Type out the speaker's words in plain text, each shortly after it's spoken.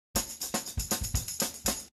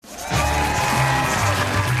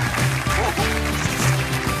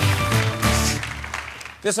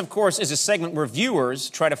This, of course, is a segment where viewers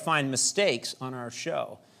try to find mistakes on our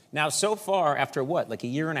show. Now, so far, after what, like a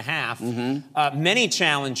year and a half, many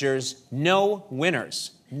challengers, no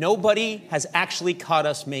winners. Nobody has actually caught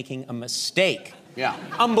us making a mistake. Yeah.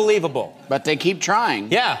 Unbelievable. But they keep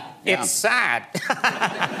trying. Yeah, it's sad.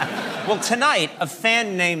 Well, tonight, a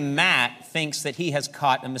fan named Matt thinks that he has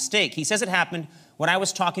caught a mistake. He says it happened when I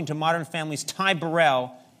was talking to Modern Family's Ty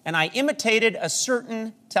Burrell, and I imitated a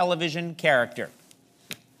certain television character.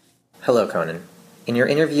 Hello, Conan. In your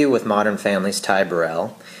interview with Modern Family's Ty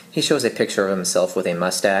Burrell, he shows a picture of himself with a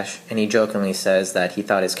mustache, and he jokingly says that he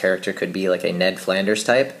thought his character could be like a Ned Flanders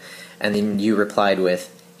type, and then you replied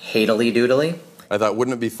with, Hey-Dley, Doo-Dley? I thought,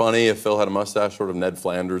 wouldn't it be funny if Phil had a mustache sort of Ned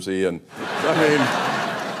Flandersy, and, I mean,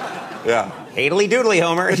 yeah. Hey-Dley, Doo-Dley,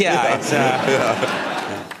 Homer. Yeah, it's,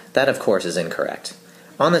 That, of course, is incorrect.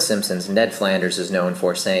 On The Simpsons, Ned Flanders is known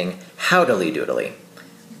for saying, Howdly Doodly.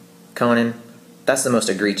 Conan, that's the most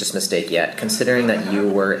egregious mistake yet, considering that you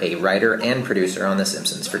were a writer and producer on The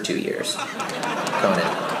Simpsons for 2 years. Conan,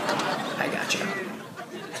 I got you.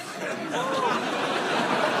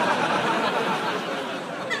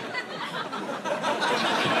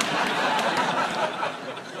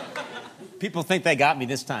 People think they got me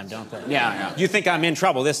this time, don't they? Yeah. You think I'm in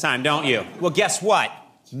trouble this time, don't you? Well, guess what?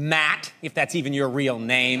 Matt, if that's even your real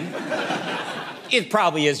name. It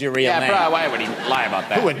probably is your real name. Yeah, why would he lie about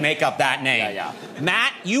that? Who would make up that name? Yeah.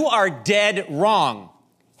 Matt, you are dead wrong.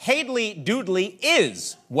 Hey-Dley, Doo-Dley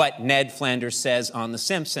is what Ned Flanders says on The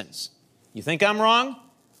Simpsons. You think I'm wrong?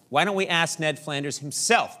 Why don't we ask Ned Flanders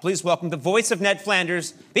himself? Please welcome the voice of Ned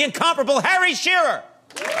Flanders, the incomparable Harry Shearer.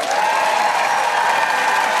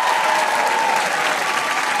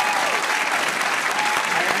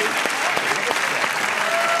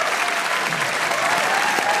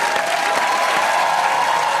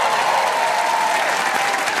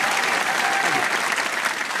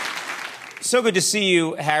 So good to see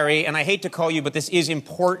you, Harry, and I hate to call you, but this is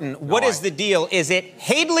important. What is the deal? Is it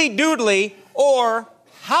Hey-Dley Doo-Dley or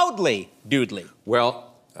Howdly Doo-Dley?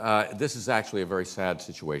 Well, this is actually a very sad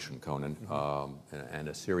situation, Conan, and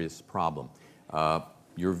a serious problem.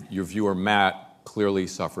 Your viewer, Matt, clearly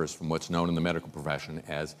suffers from what's known in the medical profession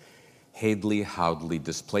as Hey-Dley-Howdly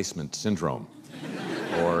displacement syndrome,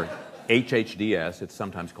 or HHDS. It's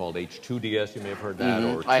sometimes called H2DS, you may have heard that,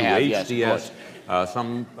 or 2HDS. Yes,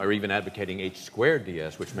 some are even advocating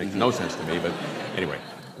H²DS, which makes no sense to me, but anyway.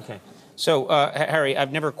 Okay. So, Harry,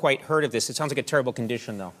 I've never quite heard of this. It sounds like a terrible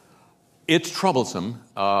condition, though. It's troublesome,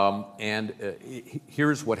 and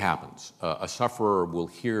here's what happens. A sufferer will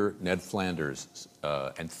hear Ned Flanders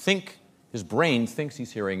and think, his brain thinks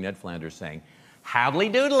he's hearing Ned Flanders saying, Howdly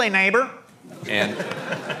Doodly, neighbor.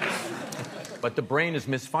 But the brain is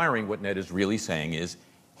misfiring. What Ned is really saying is,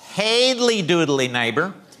 Hey-Dley Doodly,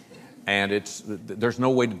 neighbor. And there's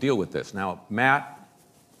no way to deal with this. Now, Matt,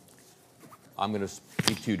 I'm going to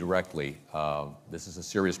speak to you directly. This is a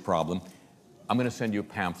serious problem. I'm going to send you a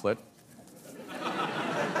pamphlet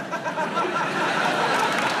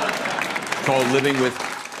called Living with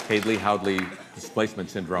Hey-Dley-Howdly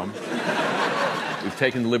Displacement Syndrome. We've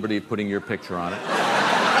taken the liberty of putting your picture on it.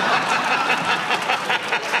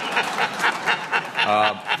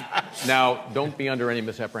 Now, don't be under any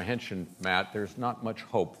misapprehension, Matt. There's not much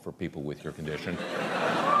hope for people with your condition.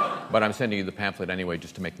 But I'm sending you the pamphlet anyway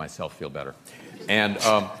just to make myself feel better. And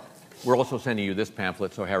we're also sending you this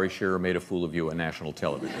pamphlet so Harry Shearer made a fool of you on national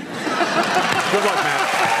television. Good luck, Matt.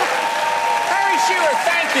 Harry Shearer,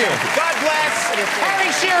 thank you. God bless.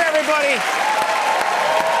 Harry Shearer, everybody.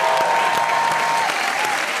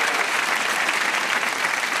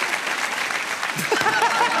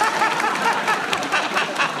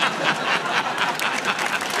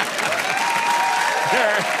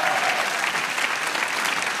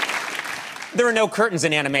 There are no curtains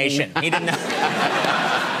in animation. He didn't know.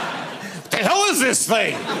 What the hell is this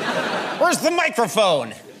thing? Where's the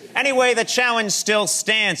microphone? Anyway, the challenge still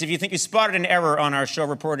stands. If you think you spotted an error on our show,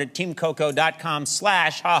 report it at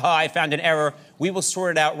teamcoco.com/haha, I found an error. We will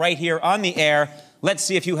sort it out right here on the air. Let's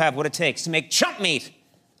see if you have what it takes to make chump meat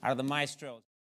out of the maestros.